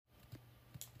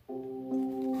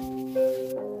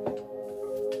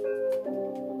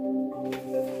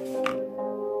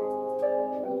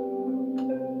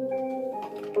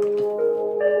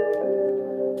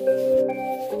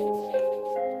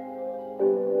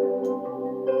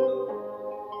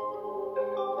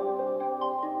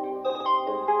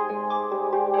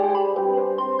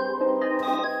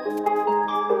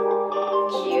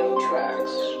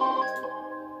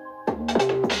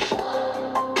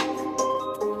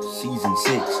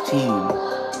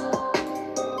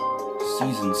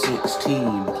Season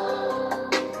 16.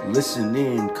 Listen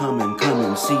in, come and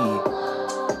see.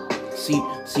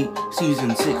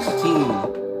 Season 16.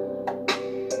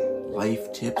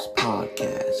 Life Tips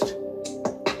Podcast.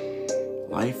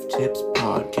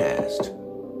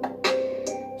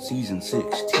 Season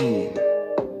 16 of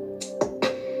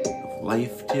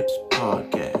Life Tips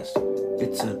Podcast.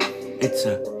 It's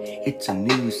a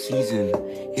new season.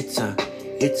 It's a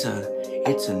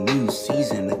new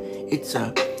season. It's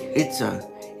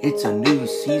a new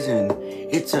season.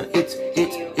 It's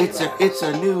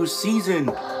a new season.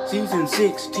 Season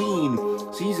 16.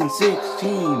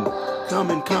 Come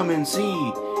and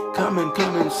see.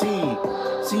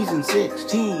 Season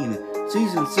 16.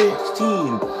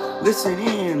 Listen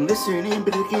in,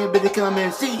 better come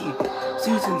and see.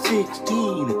 Season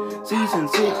 16.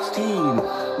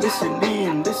 Listen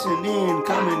in,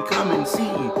 come and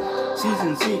see.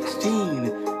 Season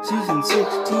 16.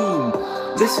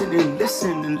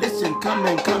 Listen, come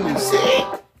and see.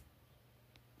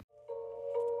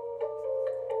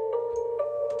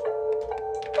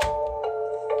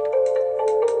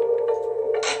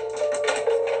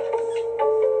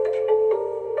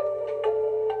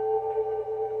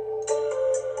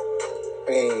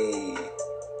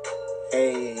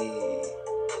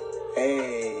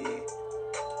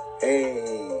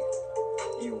 Hey,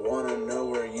 you wanna know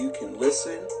where you can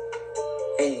listen?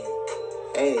 Hey,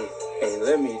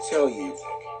 let me tell you.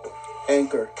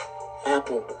 Anchor,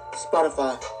 Apple,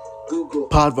 Spotify, Google,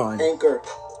 Podvine, Anchor,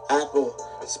 Apple,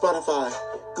 Spotify,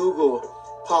 Google,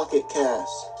 Pocket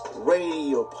Cast,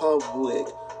 Radio Public,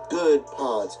 Good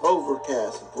Pods,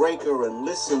 Overcast, Breaker and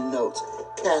Listen Notes,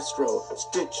 Castro,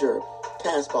 Stitcher,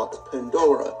 Castbox,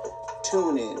 Pandora,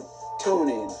 TuneIn,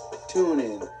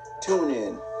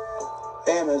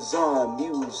 Amazon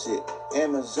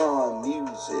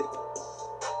Music,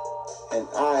 and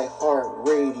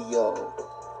iHeartRadio.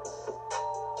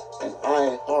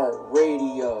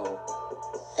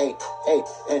 Hey,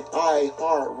 and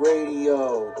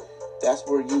iHeartRadio. That's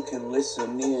where you can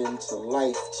listen in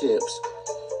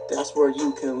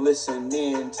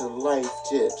to Life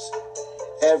Tips.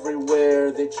 Everywhere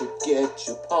that you get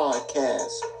your podcasts.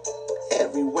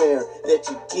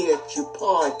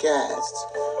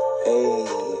 Hey,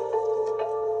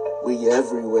 we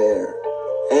everywhere.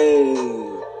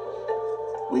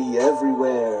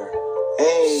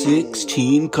 Hey,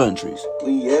 16 countries.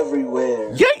 We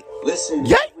everywhere. Yay! Listen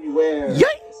Yay! everywhere. Yay!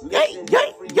 Listen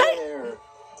everywhere.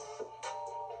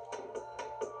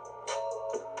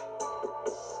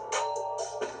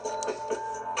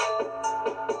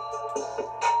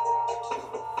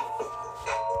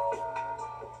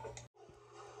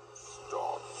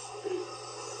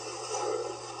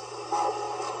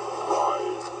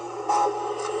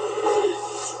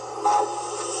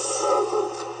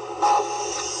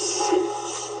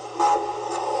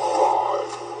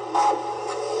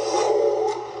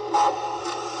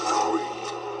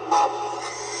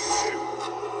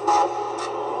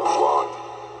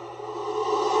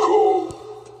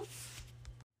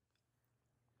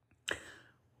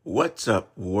 What's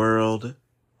up, world?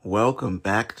 Welcome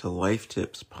back to Life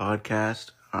Tips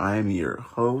Podcast. I'm your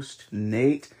host,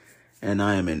 Nate, and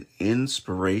I am an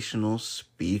inspirational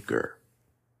speaker.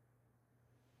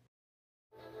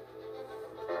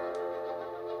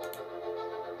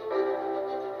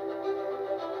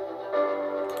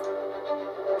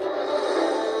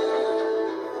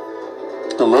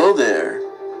 Hello there.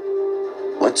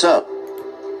 What's up?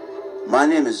 My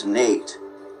name is Nate.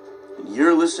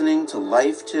 You're listening to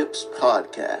Life Tips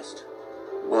Podcast.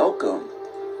 Welcome.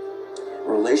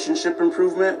 Relationship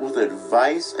improvement with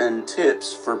advice and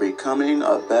tips for becoming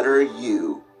a better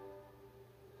you.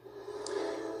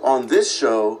 On this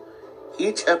show,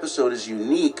 each episode is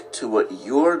unique to what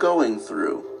you're going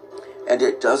through, and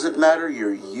it doesn't matter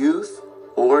your youth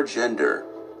or gender.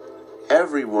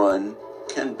 Everyone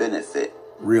can benefit.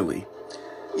 Really?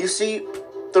 You see,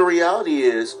 the reality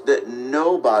is that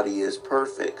nobody is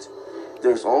perfect.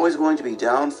 There's always going to be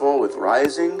downfall with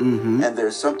rising, and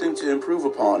there's something to improve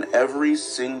upon every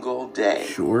single day.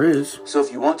 Sure is. So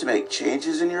if you want to make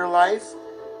changes in your life,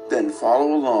 then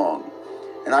follow along.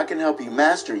 and I can help you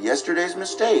master yesterday's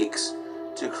mistakes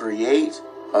to create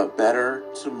a better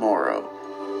tomorrow.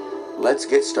 Let's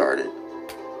get started.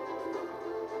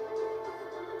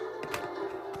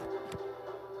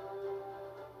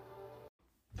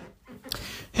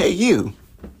 Hey, you.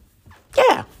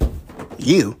 Yeah,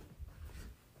 you.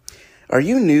 Are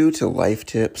you new to Life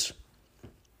Tips?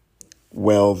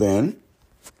 Well then,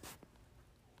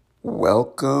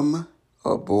 welcome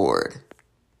aboard.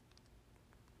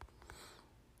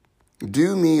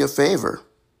 Do me a favor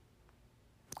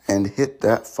and hit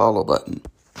that follow button,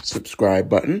 subscribe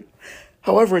button,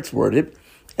 however it's worded,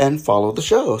 and follow the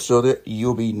show so that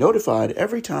you'll be notified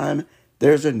every time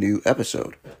there's a new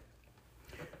episode.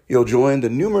 You'll join the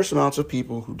numerous amounts of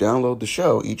people who download the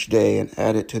show each day and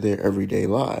add it to their everyday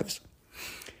lives.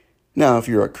 Now, if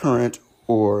you're a current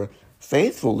or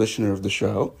faithful listener of the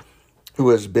show who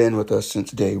has been with us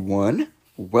since day one,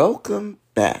 welcome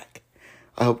back.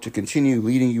 I hope to continue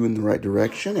leading you in the right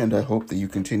direction, and I hope that you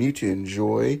continue to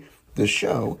enjoy the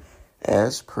show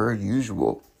as per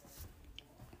usual.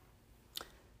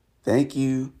 Thank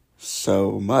you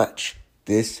so much.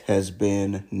 This has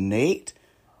been Nate,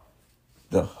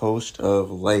 the host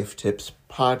of Life Tips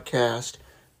Podcast,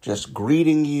 just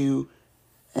greeting you.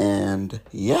 And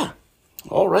yeah,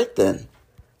 all right then,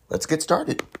 let's get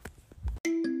started.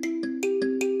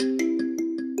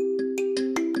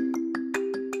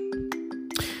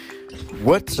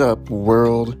 What's up,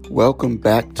 world? Welcome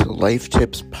back to Life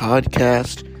Tips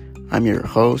Podcast. I'm your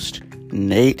host,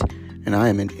 Nate, and I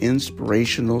am an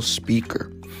inspirational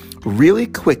speaker. Really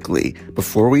quickly,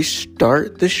 before we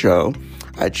start the show,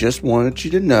 I just wanted you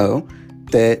to know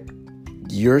that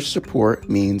your support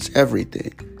means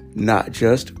everything, not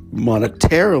just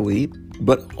monetarily,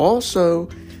 but also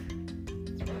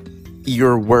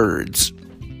your words.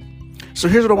 So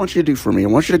here's what I want you to do for me. I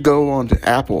want you to go on to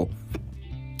Apple,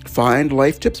 find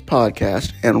Life Tips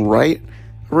Podcast, and write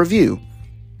a review.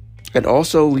 And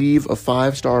also leave a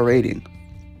 5-star rating.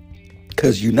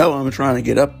 Because you know I'm trying to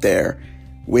get up there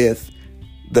with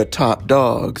the top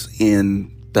dogs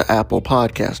in the Apple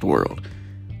podcast world.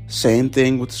 Same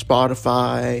thing with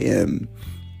Spotify and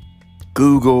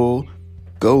Google.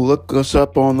 Go look us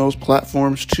up on those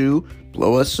platforms too.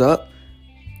 Blow us up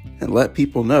and let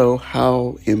people know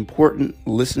how important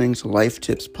listening to Life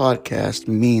Tips Podcast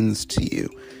means to you.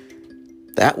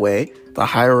 That way, the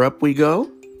higher up we go,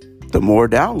 the more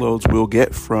downloads we'll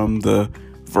get from the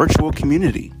virtual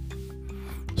community.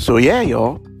 So yeah,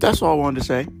 y'all, that's all I wanted to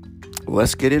say.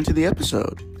 Let's get into the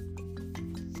episode.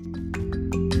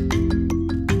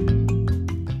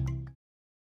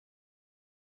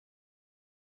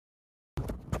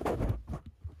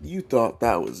 You thought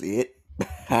that was it?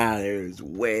 There's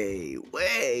way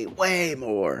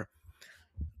more.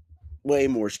 Way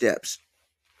more steps.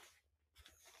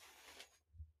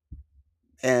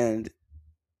 And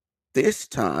this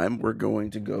time we're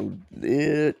going to go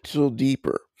little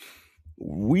deeper.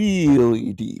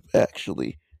 Really deep,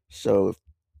 actually. So if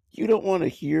you don't want to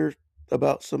hear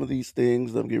about some of these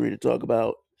things that I'm getting ready to talk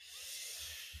about,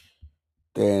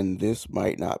 then this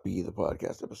might not be the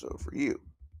podcast episode for you.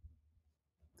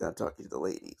 I'm talking to the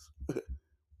ladies.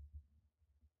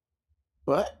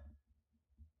 But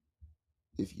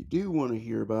if you do want to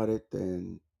hear about it,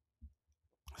 then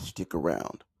stick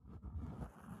around.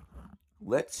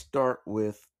 Let's start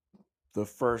with the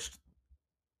first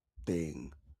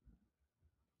thing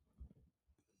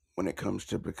when it comes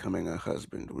to becoming a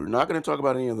husband. We're not going to talk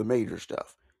about any of the major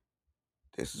stuff.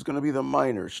 This is going to be the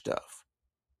minor stuff.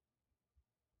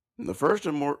 And the first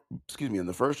and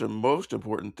most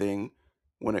important thing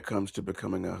when it comes to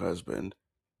becoming a husband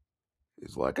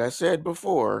is, like I said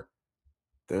before,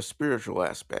 the spiritual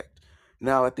aspect.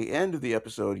 Now, at the end of the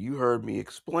episode, you heard me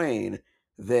explain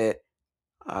that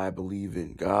I believe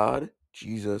in God,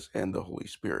 Jesus, and the Holy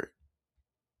Spirit.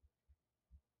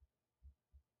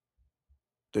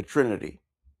 The Trinity,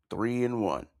 3 in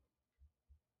 1.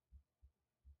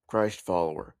 Christ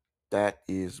follower. That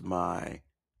is my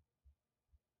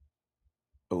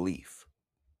belief.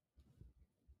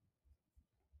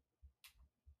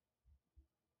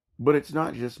 But it's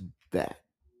not just that.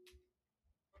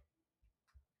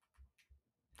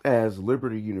 As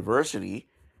Liberty University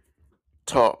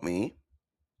taught me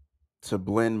to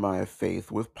blend my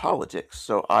faith with politics.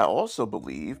 So I also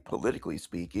believe, politically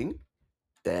speaking,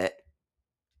 that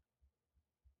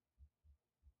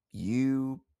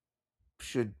you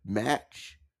should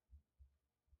match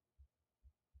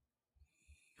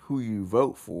who you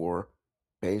vote for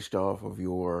based off of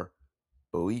your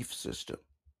belief system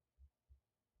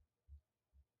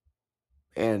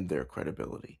and their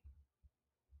credibility.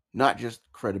 Not just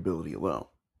credibility alone.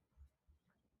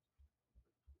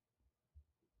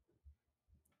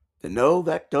 And no,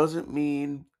 that doesn't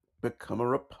mean become a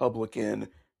Republican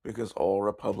because all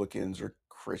Republicans are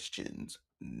Christians.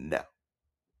 No.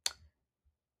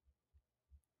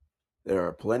 There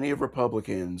are plenty of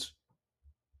Republicans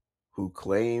who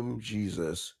claim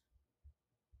Jesus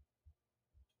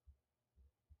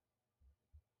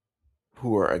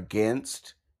who are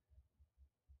against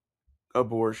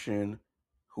abortion,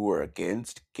 who are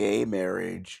against gay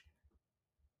marriage,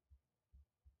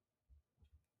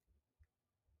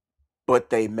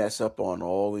 but they mess up on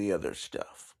all the other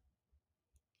stuff.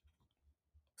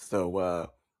 So,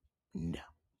 no,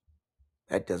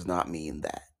 that does not mean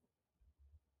that.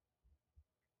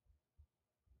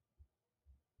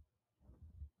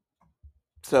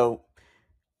 So,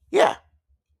 yeah,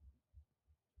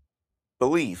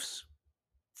 beliefs,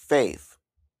 faith,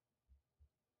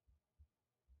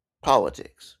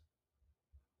 politics.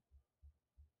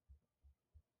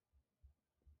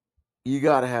 You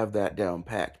got to have that down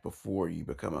packed before you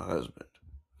become a husband,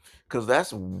 because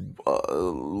that's a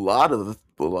lot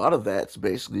of that's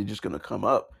basically just going to come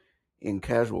up in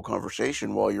casual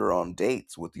conversation while you're on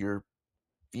dates with your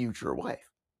future wife.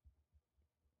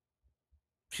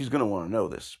 She's going to want to know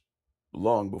this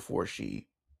long before she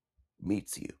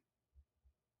meets you.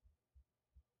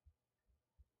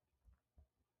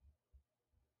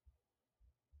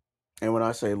 And when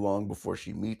I say long before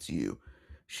she meets you,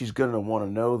 she's going to want to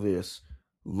know this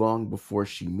long before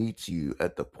she meets you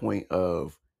at the point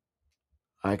of,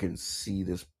 I can see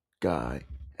this guy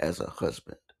as a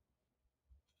husband.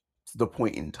 It's the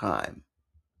point in time.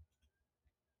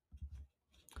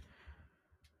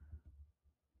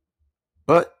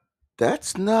 But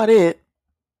that's not it.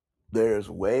 There's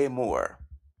way more.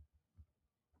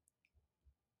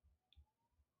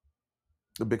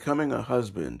 Becoming a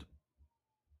husband,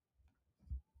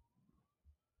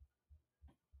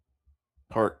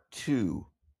 part 2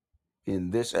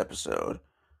 in this episode.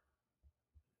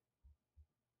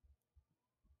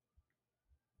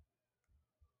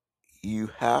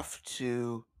 You have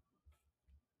to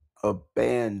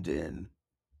abandon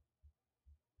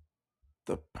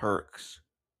the perks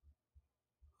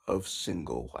of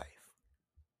single life.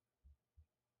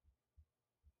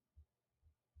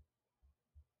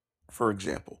 For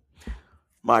example,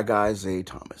 my guy Zay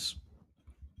Thomas.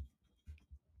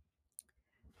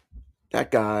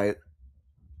 That guy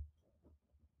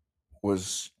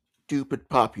was stupid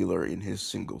popular in his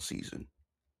single season.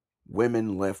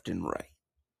 Women left and right.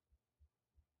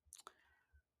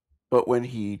 But when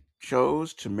he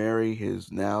chose to marry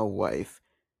his now wife,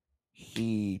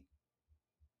 he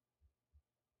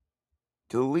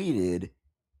deleted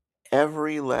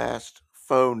every last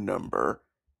phone number,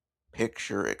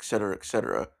 picture,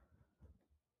 etc.,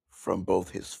 from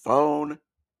both his phone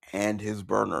and his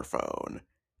burner phone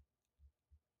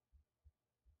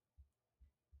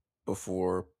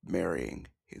before marrying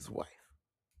his wife.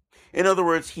 In other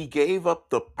words, he gave up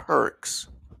the perks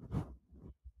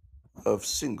of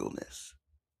singleness.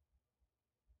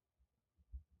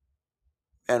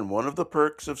 And one of the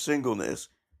perks of singleness,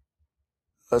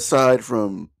 aside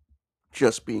from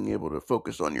just being able to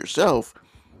focus on yourself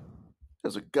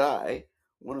as a guy,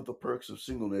 one of the perks of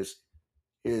singleness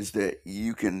is that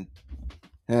you can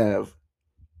have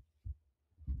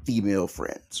female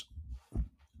friends.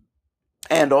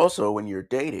 And also, when you're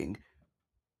dating,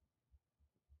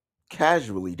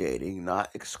 casually dating, not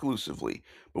exclusively,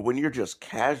 but when you're just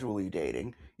casually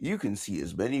dating, you can see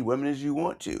as many women as you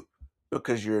want to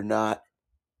because you're not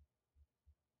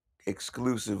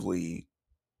exclusively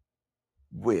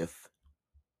with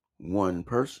one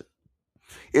person.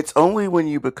 It's only when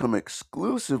you become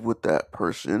exclusive with that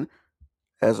person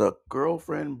as a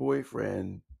girlfriend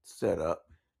boyfriend setup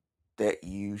that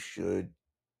you should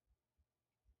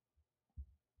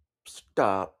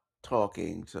stop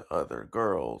talking to other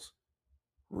girls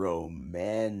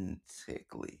romantically.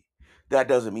 That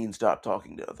doesn't mean stop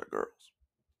talking to other girls.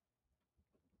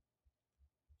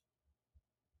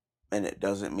 And it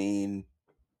doesn't mean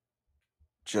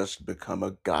just become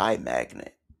a guy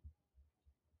magnet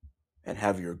and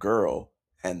have your girl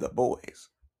and the boys.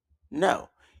 No.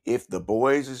 If the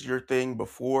boys is your thing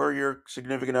before your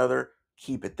significant other,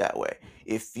 keep it that way.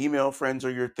 If female friends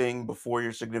are your thing before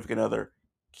your significant other,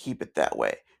 keep it that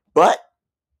way. But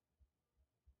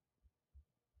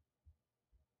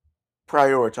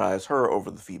prioritize her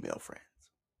over the female friends.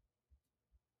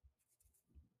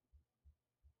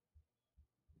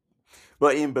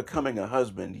 But in becoming a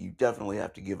husband, you definitely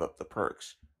have to give up the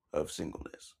perks of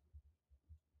singleness,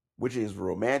 which is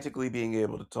romantically being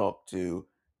able to talk to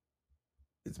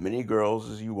as many girls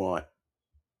as you want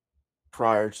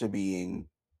prior to being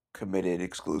committed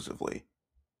exclusively,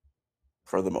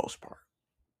 for the most part.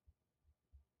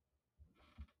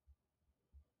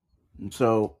 And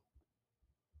so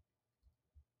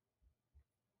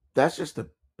that's just the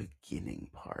beginning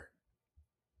part.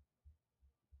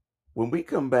 When we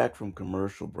come back from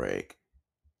commercial break,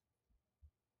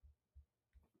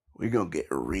 we're going to get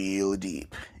real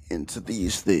deep into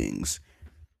these things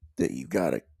that you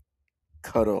got to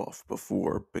cut off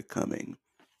before becoming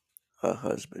a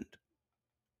husband.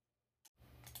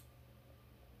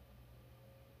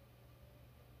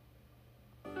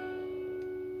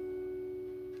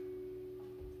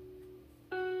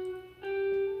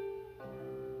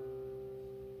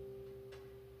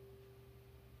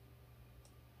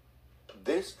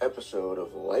 This episode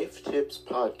of Life Tips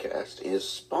Podcast is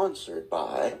sponsored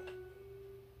by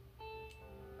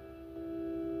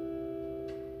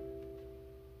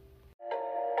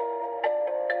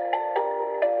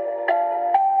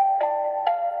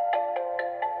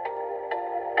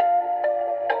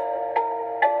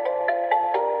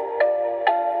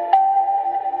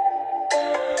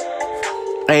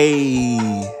Hey,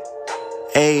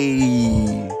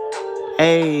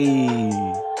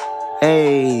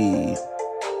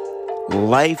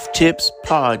 Life Tips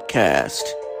Podcast.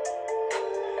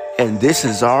 And this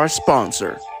is our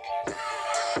sponsor.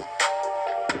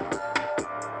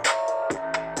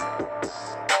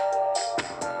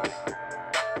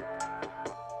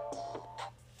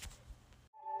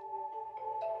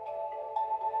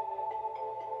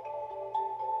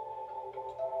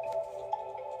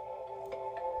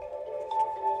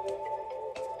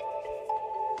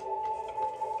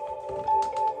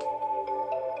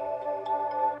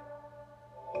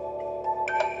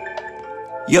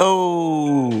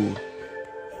 Yo,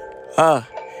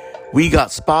 we got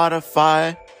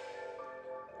Spotify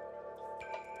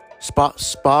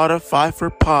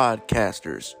for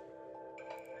podcasters.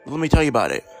 Let me tell you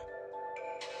about it.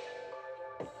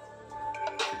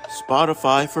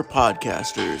 Spotify for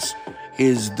podcasters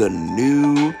is the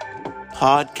new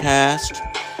podcast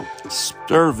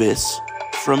service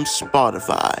from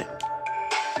Spotify.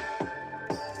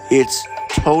 It's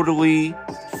totally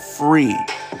free.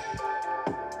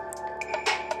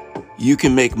 You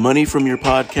can make money from your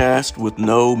podcast with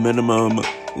no minimum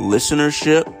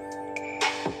listenership.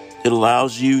 It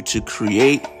allows you to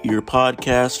create your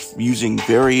podcast using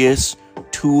various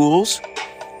tools,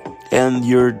 and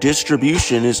your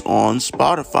distribution is on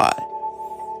Spotify.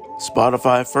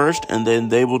 Spotify first, and then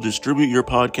they will distribute your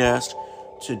podcast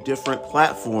to different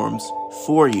platforms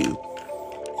for you.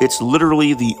 It's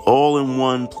literally the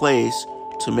all-in-one place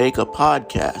to make a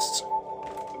podcast.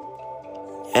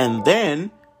 And then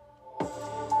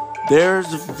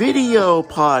there's video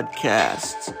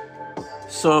podcasts.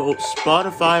 So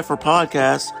Spotify for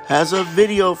podcasts has a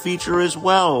video feature as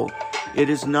well. It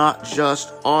is not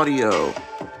just audio.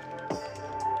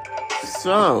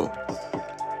 So,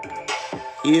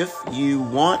 if you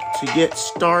want to get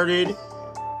started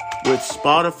with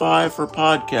Spotify for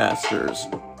podcasters,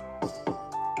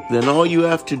 then all you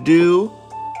have to do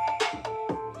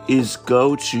is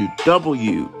go to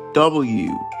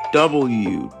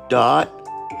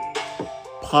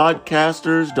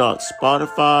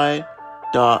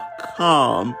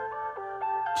www.podcasters.spotify.com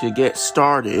to get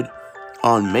started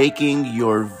on making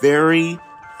your very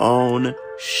own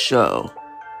show.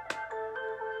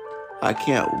 I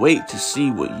can't wait to see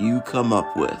what you come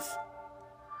up with.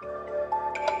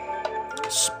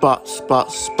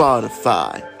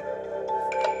 Spotify.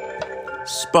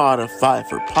 Spotify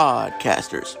for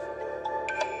podcasters.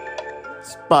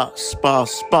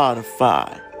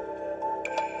 Spotify.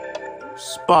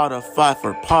 Spotify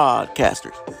for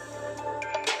podcasters.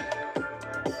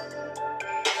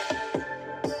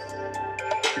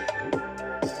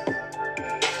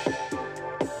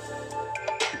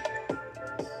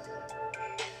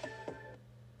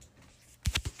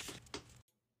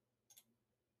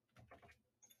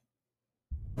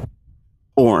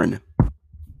 Porn.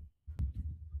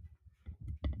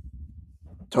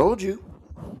 Told you.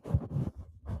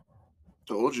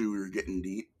 Told you we were getting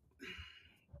deep.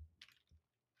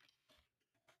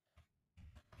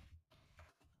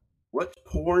 What's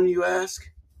porn, you ask?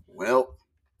 Well,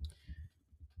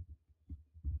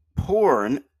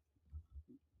 porn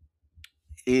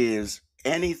is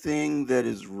anything that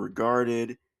is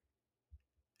regarded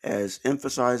as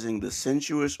emphasizing the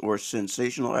sensuous or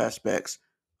sensational aspects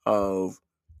of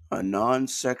a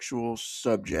non-sexual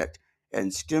subject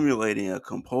and stimulating a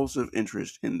compulsive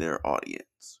interest in their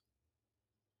audience.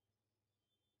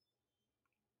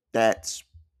 That's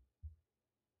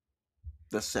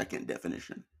the second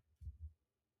definition.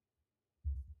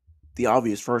 The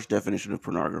obvious first definition of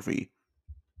pornography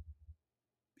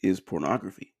is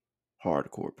pornography,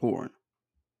 hardcore porn.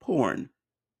 Porn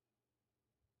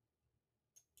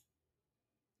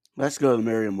Let's go to the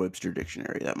Merriam-Webster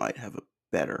dictionary. That might have a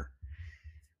better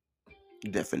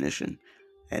definition.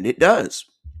 And it does.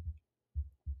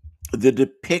 The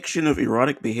depiction of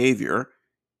erotic behavior,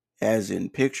 as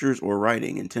in pictures or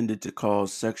writing, intended to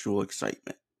cause sexual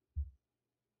excitement.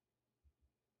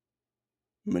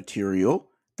 Material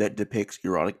that depicts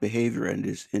erotic behavior and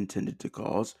is intended to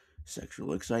cause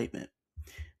sexual excitement.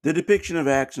 The depiction of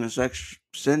acts in a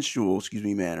sensual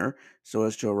manner so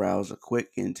as to arouse a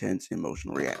quick, intense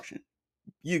emotional reaction.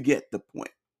 You get the point.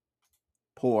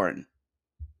 Porn.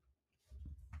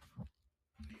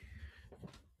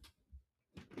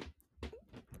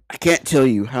 I can't tell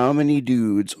you how many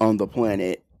dudes on the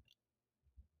planet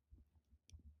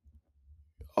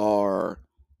are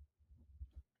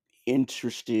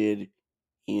interested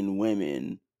in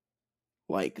women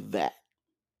like that,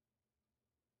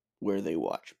 where they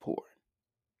watch porn.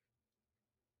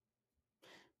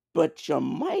 But you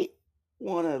might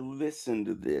want to listen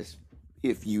to this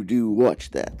if you do watch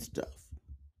that stuff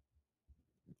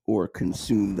or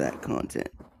consume that content,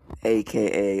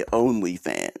 aka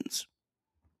OnlyFans.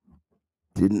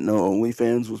 Didn't know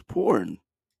OnlyFans was porn.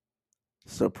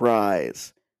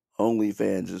 Surprise,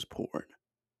 OnlyFans is porn.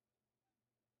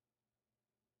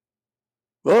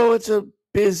 Oh, it's a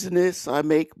business. I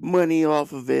make money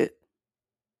off of it.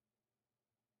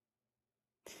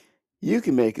 You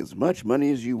can make as much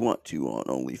money as you want to on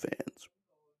OnlyFans.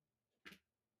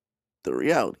 The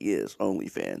reality is,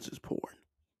 OnlyFans is porn.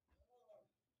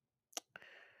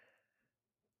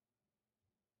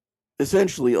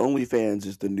 Essentially, OnlyFans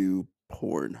is the new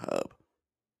Pornhub.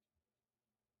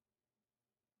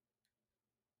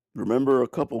 Remember a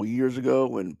couple years ago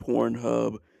when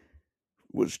Pornhub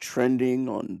was trending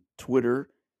on Twitter?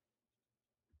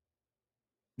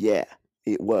 Yeah,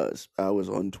 it was. I was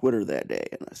on Twitter that day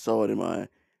and I saw it in my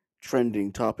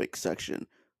trending topics section.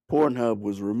 Pornhub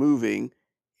was removing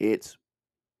its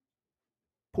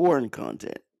porn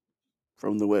content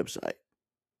from the website.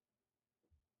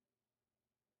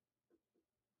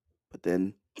 But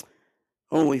then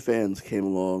OnlyFans came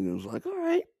along and was like, all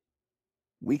right,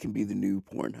 we can be the new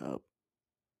Pornhub.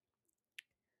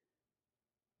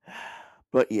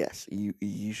 But yes,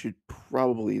 you should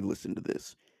probably listen to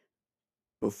this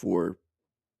before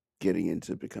getting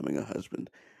into becoming a husband.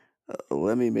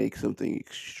 Let me make something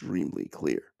extremely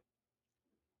clear.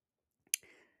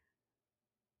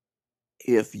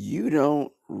 If you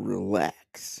don't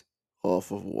relax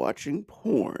off of watching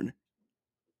porn,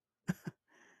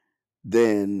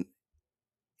 then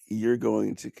you're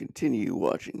going to continue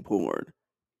watching porn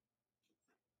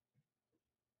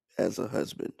as a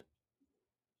husband.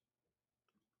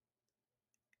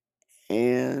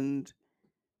 And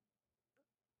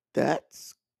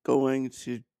that's going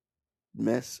to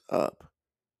mess up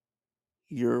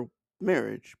your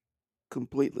marriage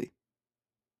completely.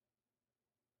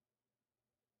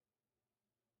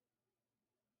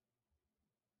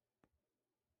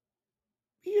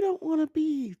 You don't want to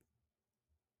be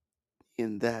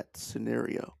in that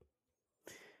scenario.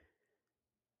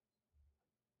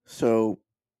 So,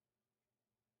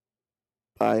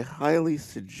 I highly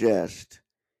suggest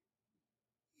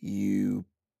you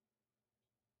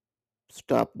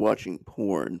stop watching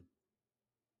porn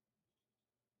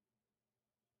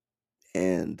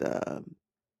and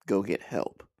go get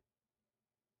help.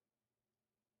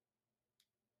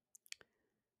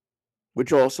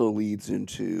 Which also leads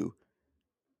into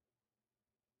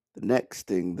the next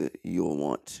thing that you'll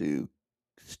want to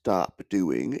stop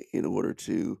doing in order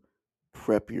to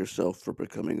prep yourself for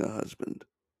becoming a husband.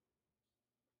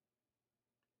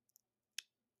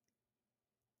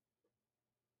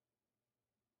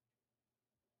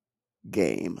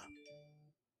 Game.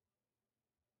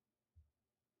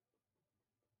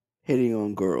 Hitting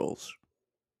on girls.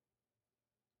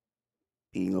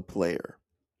 Being a player.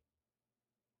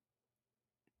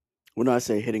 When I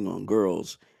say hitting on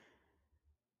girls,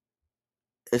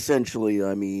 essentially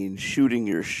I mean shooting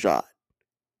your shot.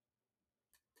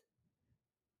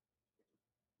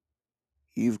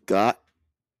 You've got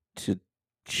to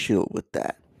chill with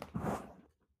that.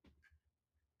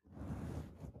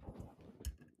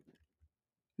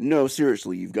 No,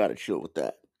 seriously, you've got to chill with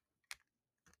that.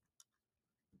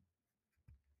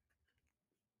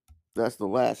 That's the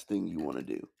last thing you want to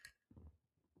do.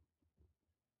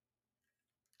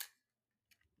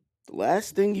 The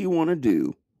last thing you want to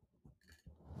do,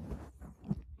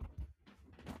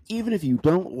 even if you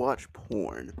don't watch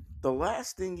porn, the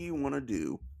last thing you want to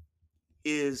do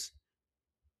is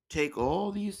take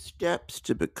all these steps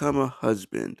to become a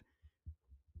husband,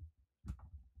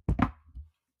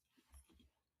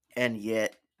 and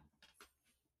yet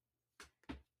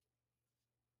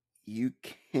you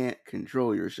can't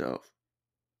control yourself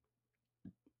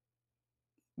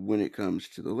when it comes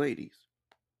to the ladies.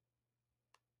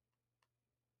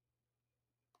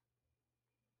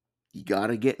 You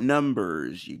gotta get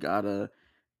numbers. You gotta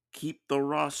keep the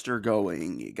roster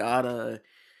going. You gotta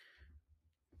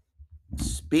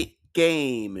spit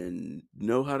game and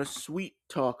know how to sweet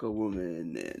talk a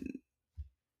woman. And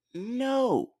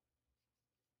no,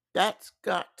 that's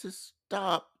got to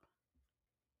stop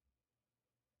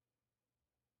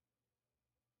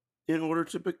in order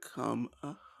to become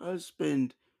a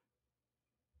husband.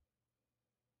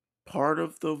 Part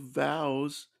of the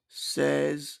vows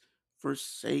says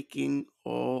forsaking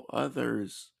all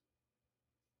others.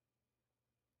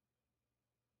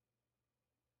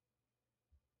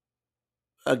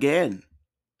 Again,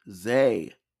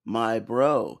 Zay, my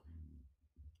bro,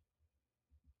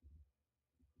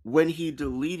 when he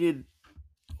deleted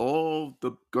all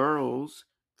the girls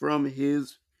from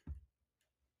his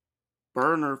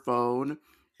burner phone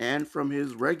and from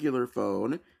his regular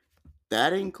phone,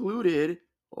 that included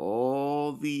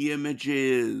all the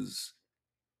images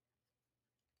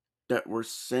that were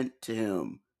sent to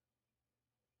him.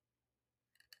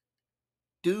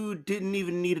 Dude didn't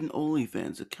even need an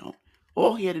OnlyFans account.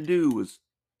 All he had to do was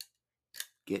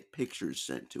get pictures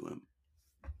sent to him.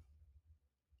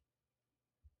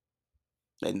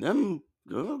 And them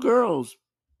little girls,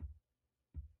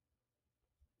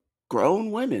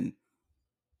 grown women,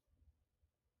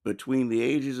 between the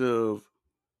ages of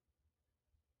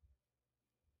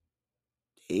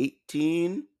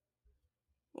 18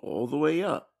 all the way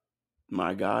up.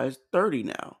 My guy's 30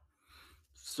 now.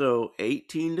 So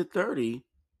 18 to 30,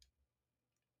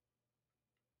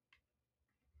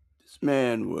 this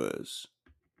man was,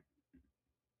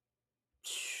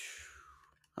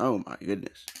 oh my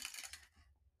goodness.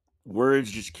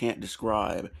 Words just can't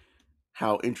describe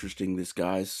how interesting this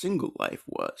guy's single life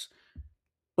was.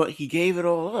 But he gave it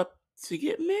all up to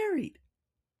get married,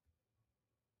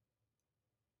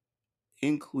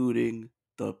 including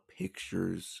the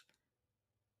pictures.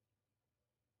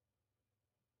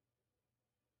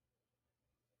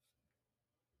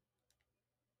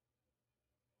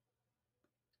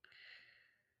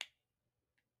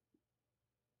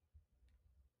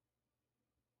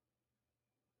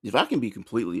 If I can be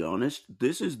completely honest,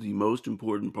 this is the most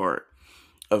important part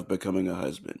of becoming a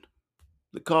husband.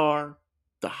 The car,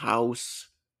 the house,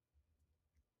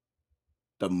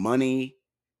 the money.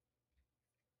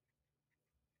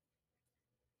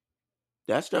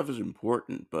 That stuff is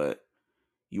important, but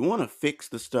you want to fix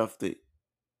the stuff that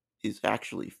is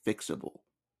actually fixable.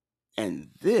 And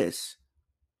this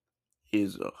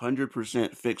is 100%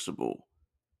 fixable,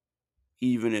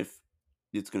 even if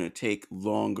it's going to take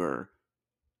longer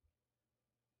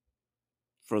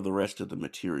for the rest of the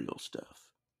material stuff.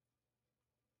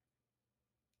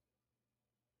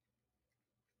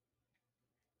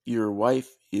 Your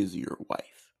wife is your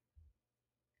wife.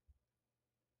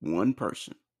 One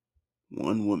person,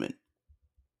 one woman.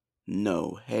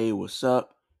 No, hey, what's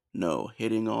up? No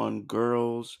hitting on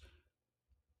girls.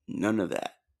 None of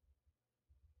that.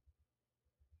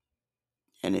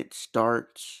 And it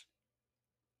starts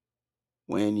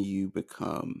when you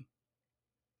become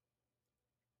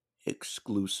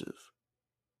exclusive.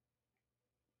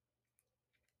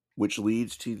 Which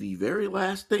leads to the very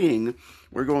last thing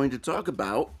we're going to talk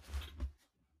about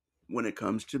when it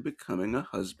comes to becoming a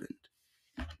husband.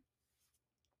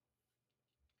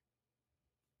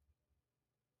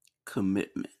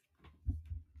 Commitment.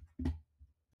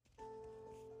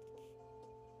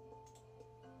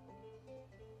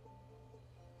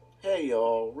 Hey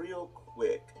y'all, real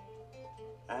quick,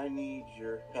 I need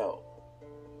your help.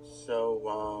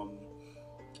 So,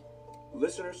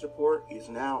 listener support is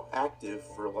now active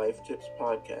for Life Tips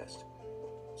Podcast.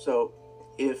 So,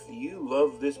 if you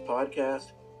love this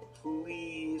podcast,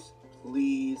 please,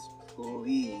 please,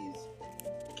 please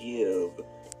give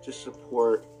to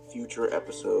support future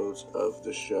episodes of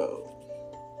the show.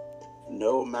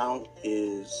 No amount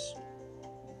is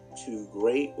too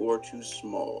great or too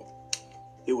small.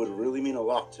 It would really mean a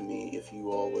lot to me if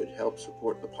you all would help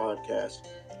support the podcast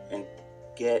and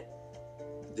get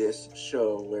this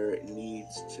show where it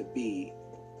needs to be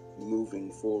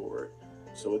moving forward.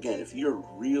 So again, if you're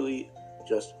really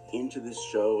just into this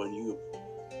show and you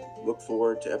look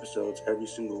forward to episodes every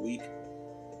single week,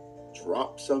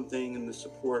 drop something in the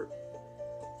support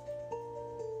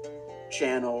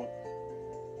channel,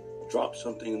 drop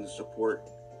something in the support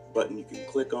button you can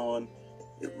click on.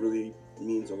 It really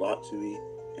means a lot to me,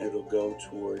 and it'll go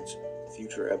towards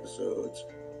future episodes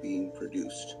being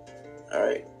produced.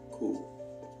 Alright, cool.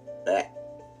 Back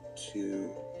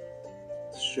to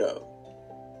the show.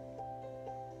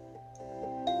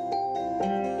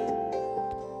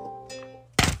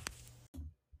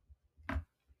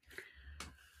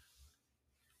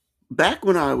 back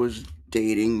when I was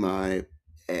dating my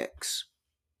ex,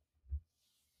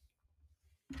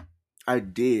 I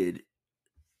did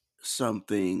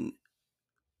something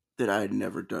that I had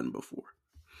never done before.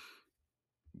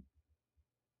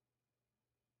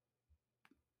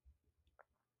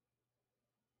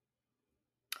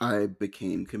 I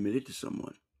became committed to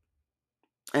someone.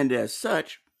 And as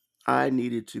such, I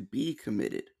needed to be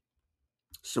committed.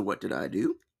 So what did I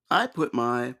do? I put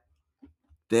my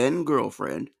then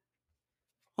girlfriend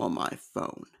on my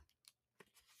phone.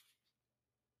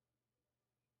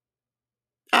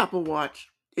 Apple Watch,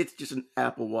 it's just an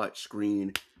Apple Watch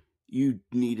screen. You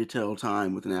need to tell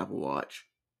time with an Apple Watch.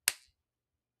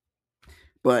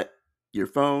 But your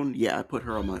phone, yeah, I put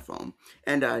her on my phone.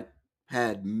 And I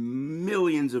had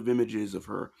millions of images of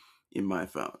her in my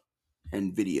phone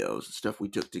and videos, stuff we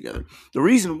took together. The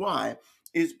reason why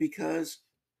is because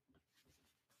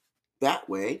that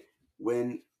way,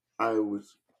 when I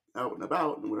was out and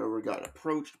about and whenever I got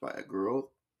approached by a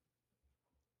girl,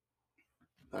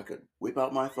 I could whip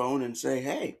out my phone and say,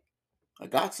 hey, I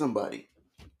got somebody.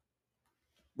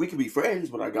 We can be friends,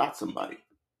 but I got somebody.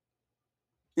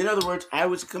 In other words, I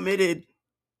was committed.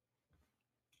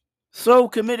 So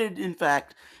committed, in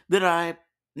fact, that I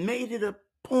made it a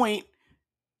point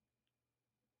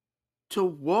to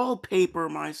wallpaper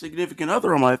my significant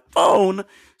other on my phone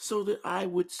so that I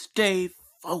would stay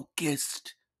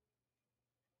focused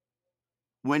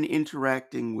when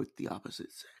interacting with the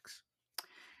opposite sex.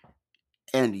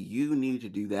 And you need to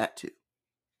do that too.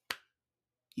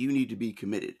 You need to be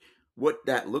committed. What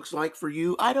that looks like for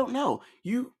you, I don't know.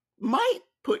 You might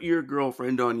put your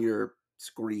girlfriend on your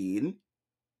screen,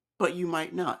 but you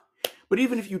might not. But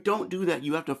even if you don't do that,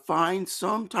 you have to find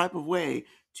some type of way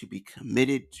to be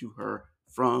committed to her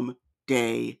from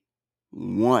day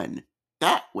one.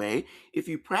 That way, if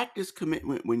you practice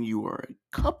commitment when you are a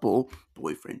couple,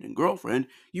 boyfriend and girlfriend,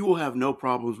 you will have no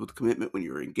problems with commitment when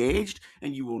you're engaged,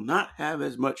 and you will not have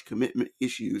as much commitment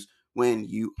issues when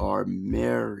you are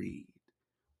married,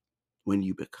 when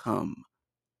you become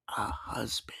a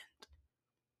husband.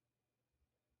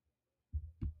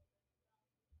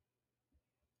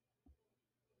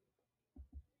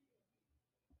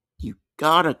 You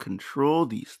gotta control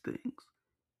these things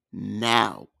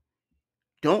now.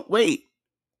 Don't wait.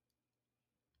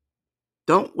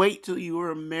 Don't wait till you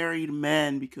are a married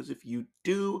man, because if you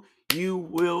do, you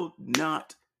will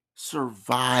not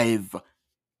survive,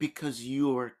 because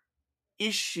your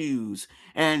issues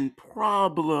and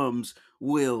problems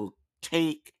will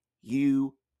take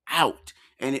you out,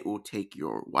 and it will take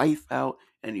your wife out,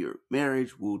 and your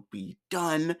marriage will be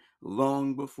done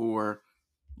long before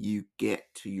you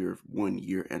get to your 1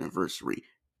 year anniversary.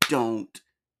 Don't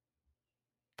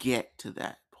get to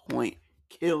that point.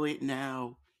 Kill it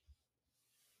now.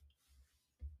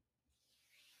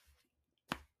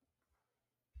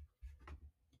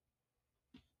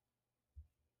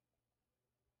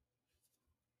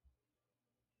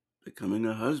 Becoming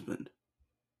a husband.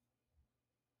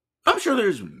 I'm sure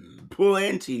there's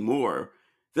plenty more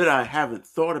that I haven't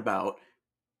thought about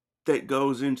that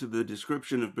goes into the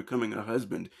description of becoming a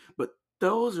husband, but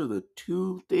those are the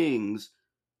two things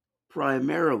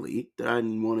primarily that I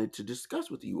wanted to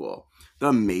discuss with you all: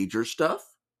 the major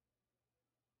stuff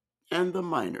and the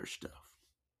minor stuff.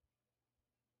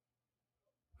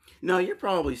 Now, you're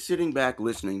probably sitting back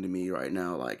listening to me right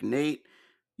now like, Nate,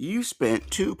 you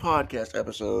spent 2 podcast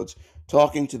episodes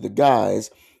talking to the guys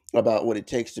about what it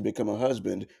takes to become a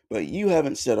husband, but you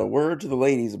haven't said a word to the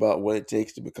ladies about what it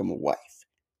takes to become a wife.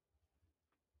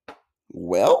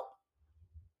 Well,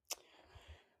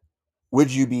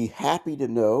 would you be happy to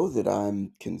know that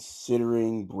I'm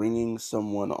considering bringing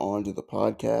someone onto the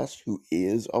podcast who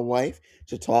is a wife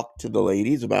to talk to the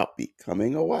ladies about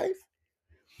becoming a wife?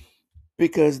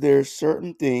 Because there's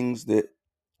certain things that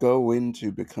go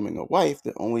into becoming a wife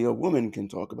that only a woman can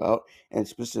talk about, and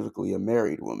specifically a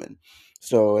married woman.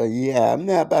 So, yeah, I'm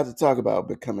not about to talk about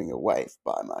becoming a wife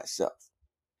by myself.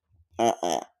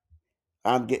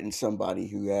 I'm getting somebody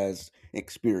who has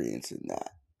experience in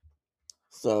that.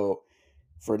 So,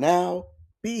 for now,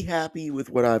 be happy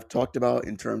with what I've talked about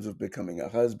in terms of becoming a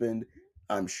husband.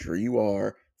 I'm sure you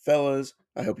are. Fellas,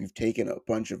 I hope you've taken a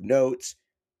bunch of notes.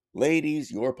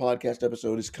 Ladies, your podcast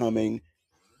episode is coming.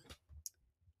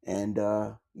 And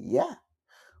yeah,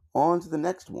 on to the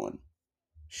next one,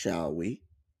 shall we?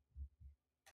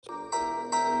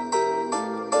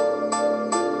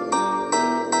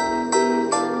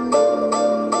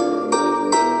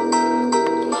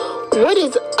 What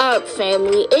is up,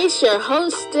 family? It's your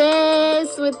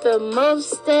hostess with the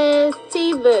mostest,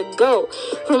 T the GOAT,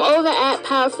 from over at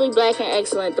Powerfully Black and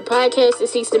Excellent, the podcast that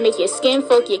seeks to make your skin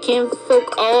folk, your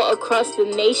kinfolk all across the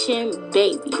nation,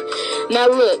 baby. Now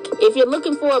look, if you're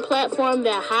looking for a platform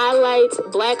that highlights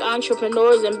black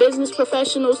entrepreneurs and business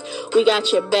professionals, we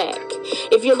got your back.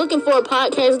 If you're looking for a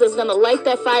podcast that's going to light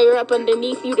that fire up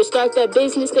underneath you to start that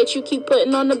business that you keep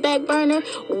putting on the back burner,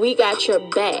 we got your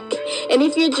back. And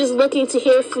if you're just looking to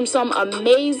hear from some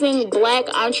amazing black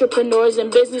entrepreneurs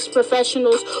and business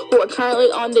professionals who are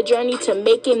currently on the journey to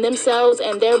making themselves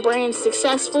and their brands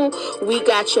successful, we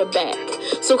got your back.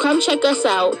 So come check us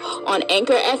out on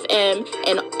Anchor FM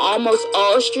and almost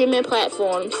all streaming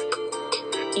platforms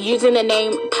using the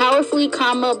name Powerfully,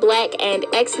 Black and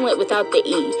Excellent without the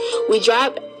E. We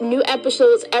drop new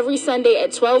episodes every Sunday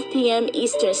at 12 p.m.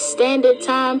 Eastern Standard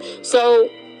Time. So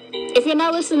if you're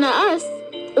not listening to us,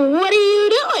 what are you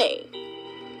doing?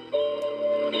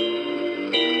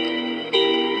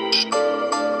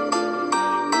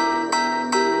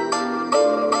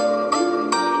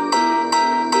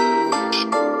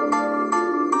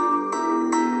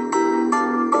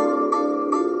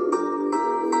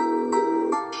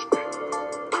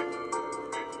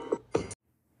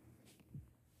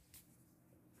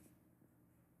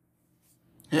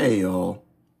 Hey y'all,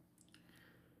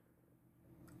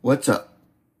 what's up?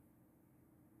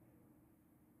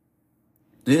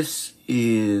 This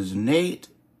is Nate,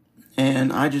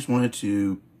 and I just wanted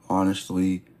to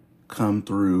honestly come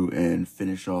through and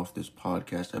finish off this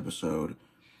podcast episode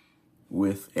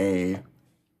with a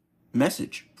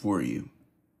message for you.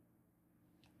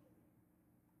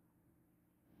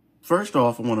 First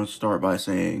off, I want to start by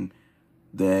saying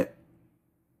that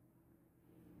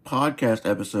podcast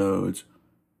episodes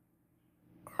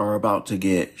are about to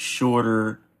get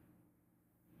shorter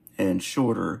and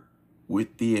shorter,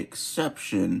 with the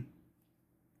exception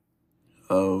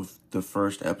of the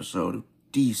first episode of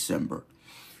December.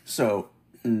 So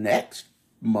next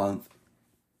month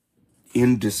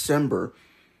in December,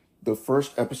 the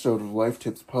first episode of Life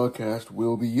Tips Podcast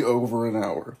will be over an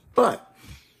hour. But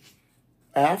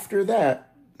after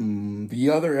that, the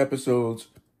other episodes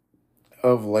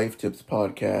of Life Tips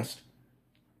Podcast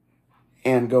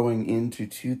and going into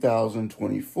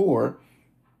 2024,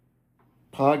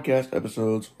 podcast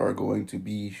episodes are going to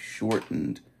be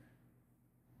shortened.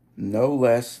 No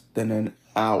less than an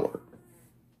hour.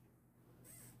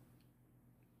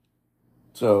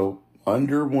 So,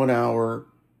 under 1 hour,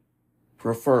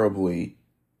 preferably.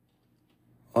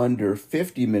 Under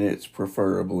 50 minutes,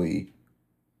 preferably.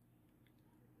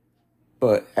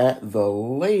 But at the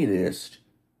latest,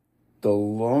 the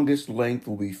longest length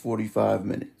will be 45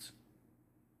 minutes.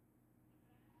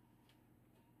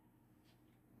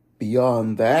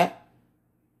 Beyond that,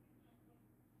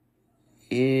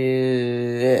 I'm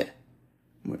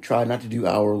going to try not to do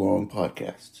hour-long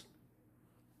podcasts.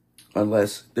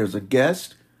 Unless there's a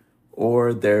guest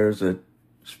or there's a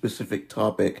specific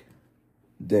topic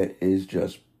that is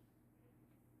just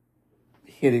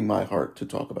hitting my heart to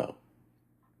talk about.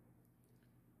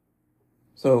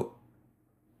 So,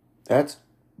 that's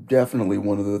definitely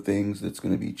one of the things that's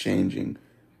going to be changing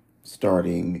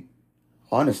starting,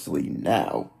 honestly,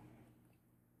 now.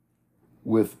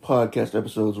 With podcast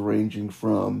episodes ranging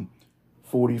from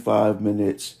 45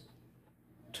 minutes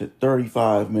to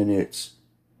 35 minutes,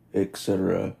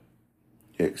 etc.,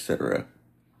 etc.,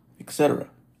 etc.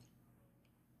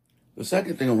 The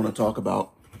second thing I want to talk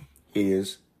about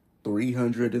is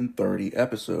 330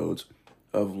 episodes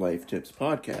of Life Tips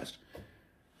Podcast.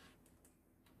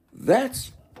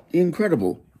 That's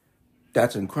incredible.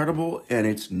 That's incredible, and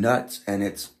it's nuts, and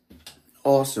it's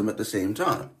awesome at the same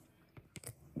time.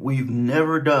 We've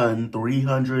never done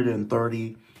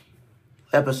 330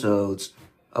 episodes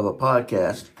of a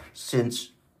podcast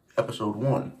since episode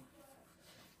 1.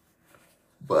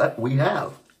 But we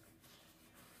have.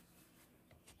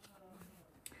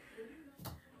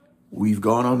 We've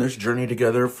gone on this journey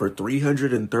together for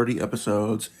 330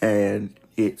 episodes, and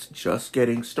it's just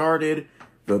getting started.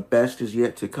 The best is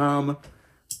yet to come.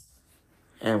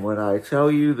 And when I tell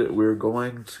you that we're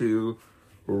going to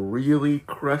really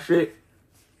crush it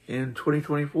in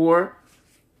 2024,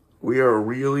 we are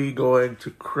really going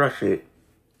to crush it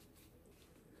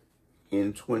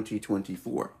in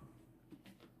 2024.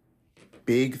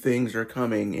 Big things are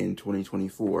coming in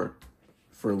 2024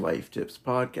 for Life Tips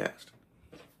Podcast.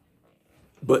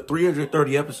 But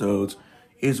 330 episodes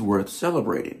is worth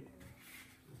celebrating.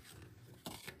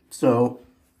 So,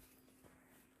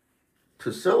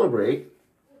 to celebrate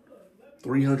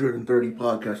 330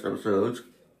 podcast episodes,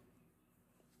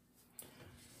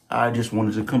 I just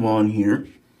wanted to come on here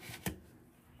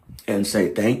and say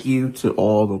thank you to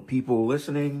all the people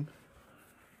listening.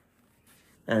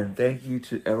 And thank you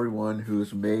to everyone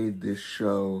who's made this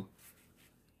show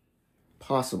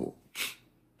possible.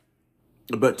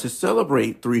 But to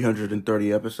celebrate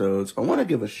 330 episodes, I want to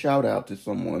give a shout out to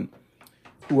someone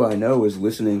who I know is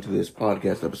listening to this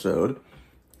podcast episode.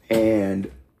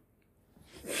 And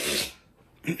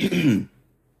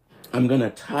I'm going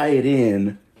to tie it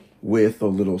in with a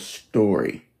little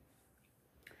story.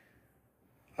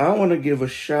 I want to give a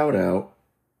shout out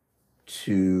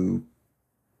to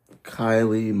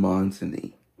Kylie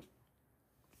Montany,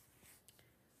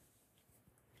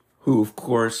 who of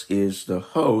course is the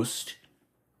host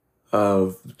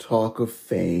of the Talk of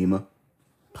Fame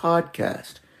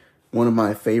podcast, one of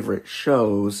my favorite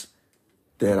shows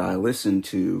that I listen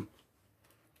to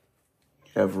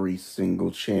every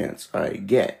single chance I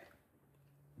get.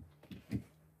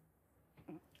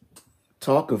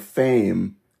 Talk of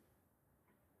Fame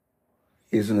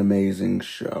is an amazing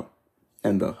show,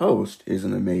 and the host is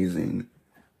an amazing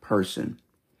person.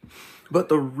 But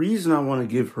the reason I want to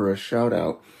give her a shout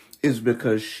out is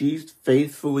because she's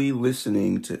faithfully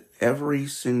listening to every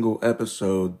single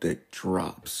episode that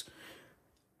drops.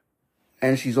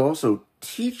 And she's also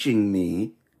teaching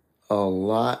me a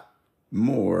lot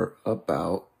more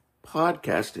about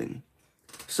podcasting.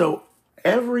 So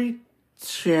every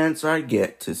chance I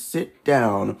get to sit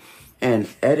down and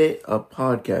edit a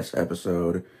podcast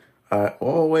episode, I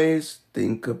always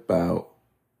think about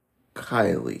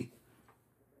Kylie.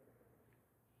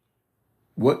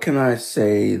 What can I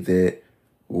say that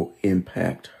will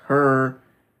impact her,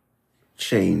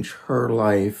 change her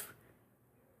life,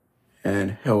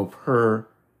 and help her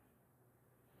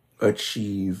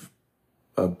achieve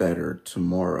a better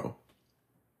tomorrow?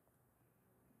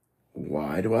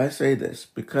 Why do I say this?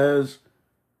 Because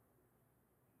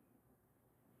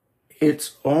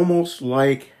it's almost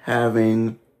like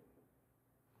having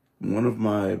one of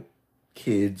my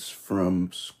kids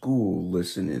from school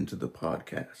listen into the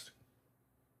podcast.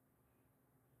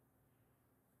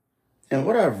 And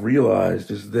what I've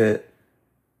realized is that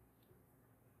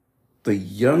the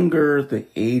younger the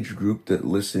age group that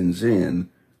listens in,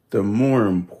 the more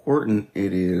important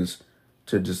it is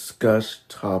to discuss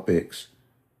topics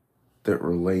that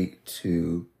relate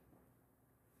to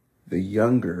the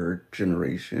younger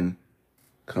generation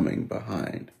coming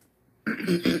behind.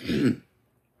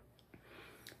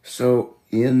 So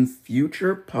in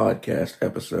future podcast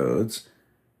episodes,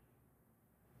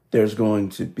 there's going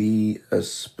to be a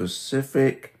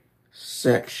specific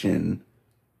section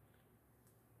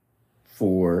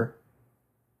for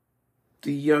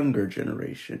the younger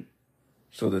generation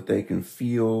so that they can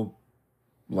feel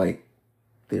like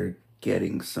they're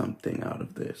getting something out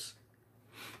of this.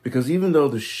 Because even though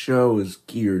the show is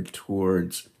geared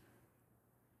towards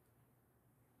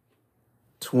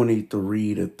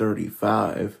 23 to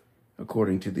 35,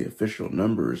 according to the official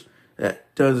numbers,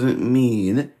 that doesn't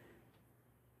mean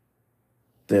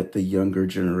that the younger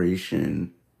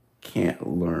generation can't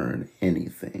learn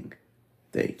anything.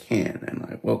 They can, and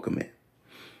I welcome it.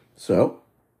 So,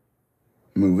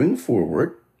 moving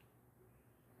forward,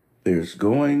 there's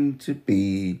going to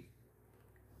be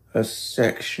a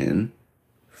section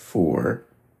for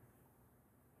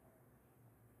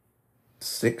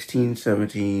 16,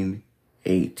 17,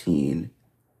 18,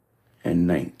 and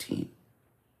 19.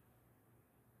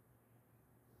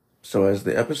 So as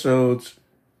the episodes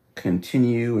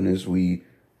continue and as we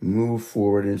move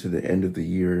forward into the end of the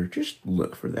year, just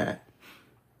look for that.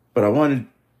 But I wanted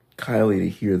Kylie to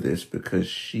hear this because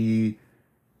she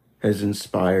has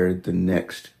inspired the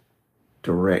next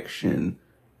direction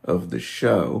of the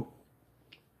show.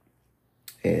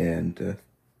 And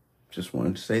just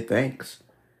wanted to say thanks.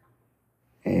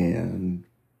 And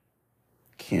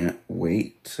can't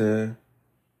wait to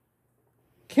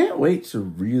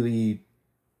really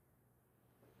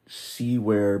see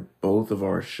where both of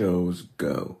our shows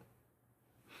go.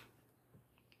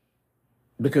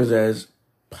 Because as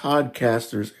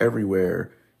podcasters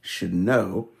everywhere should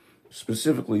know,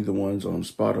 specifically the ones on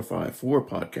Spotify for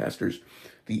podcasters,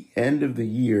 the end of the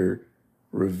year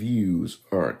reviews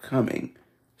are coming.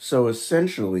 So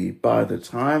essentially, by the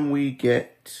time we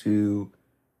get to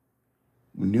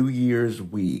New Year's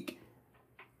week,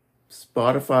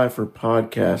 Spotify for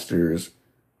podcasters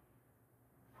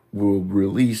will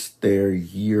release their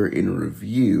year in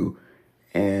review,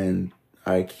 and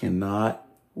I cannot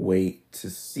wait to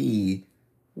see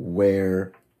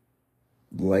where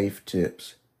Life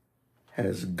Tips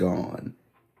has gone.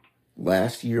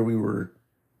 Last year we were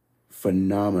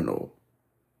phenomenal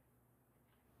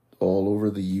all over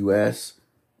the US,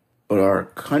 but our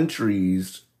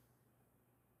countries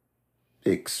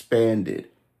expanded.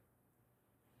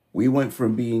 We went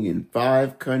from being in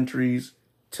 5 countries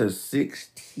to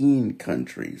 16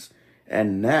 countries.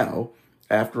 And now,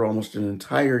 after almost an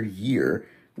entire year,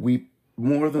 we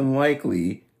more than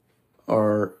likely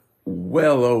are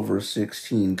well over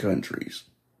 16 countries.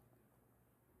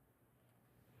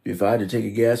 If I had to take a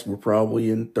guess, we're probably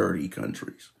in 30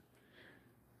 countries.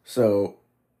 So,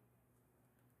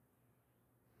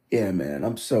 yeah, man,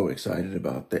 I'm so excited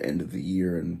about the end of the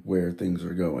year and where things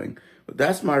are going. But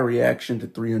that's my reaction to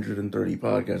 330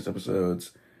 podcast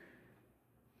episodes.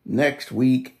 Next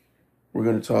week, we're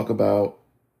going to talk about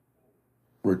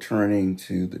returning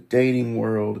to the dating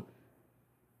world.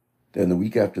 Then the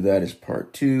week after that is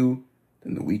part 2.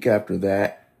 Then the week after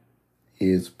that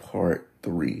is part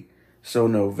 3. So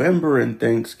November and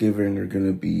Thanksgiving are going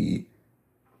to be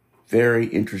very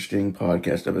interesting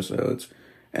podcast episodes.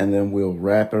 And then we'll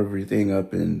wrap everything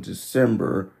up in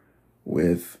December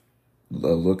with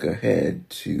a look ahead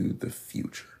to the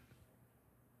future.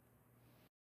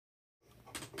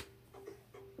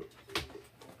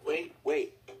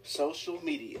 Wait. Social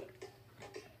media.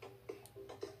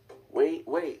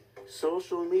 Wait.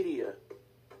 Social media.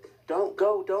 Don't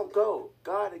go.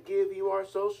 Gotta give you our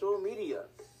social media.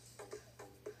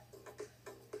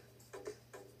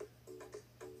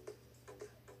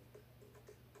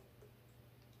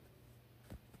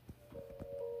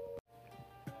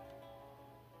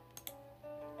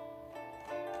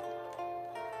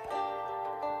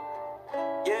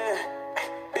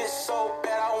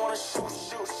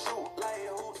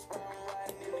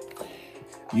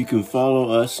 You can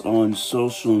follow us on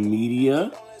social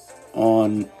media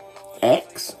on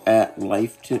X at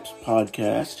Life Tips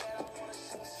Podcast,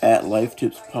 at Life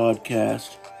Tips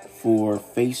Podcast for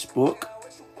Facebook,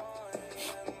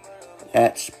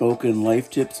 at Spoken Life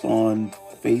Tips on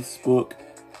Facebook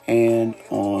and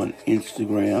on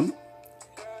Instagram.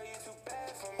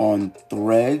 On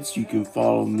Threads, you can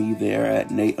follow me there at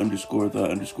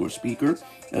Nate_the_speaker,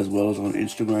 as well as on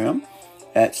Instagram,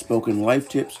 at Spoken Life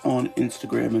Tips on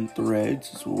Instagram and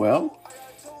Threads as well,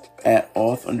 at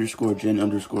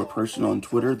auth_gen_person on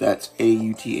Twitter, that's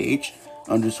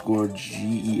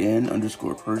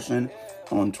AUTH_GEN_person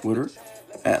on Twitter,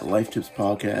 at Life Tips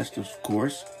Podcast, of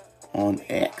course, on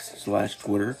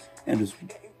X/Twitter, and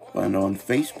on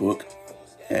Facebook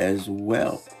as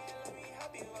well.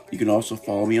 You can also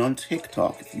follow me on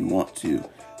TikTok if you want to.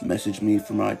 Message me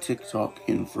for my TikTok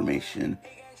information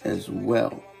as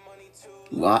well.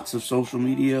 Lots of social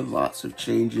media, lots of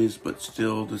changes, but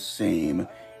still the same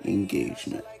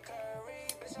engagement.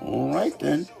 All right,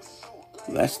 then.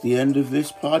 That's the end of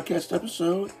this podcast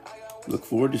episode. Look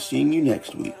forward to seeing you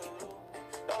next week.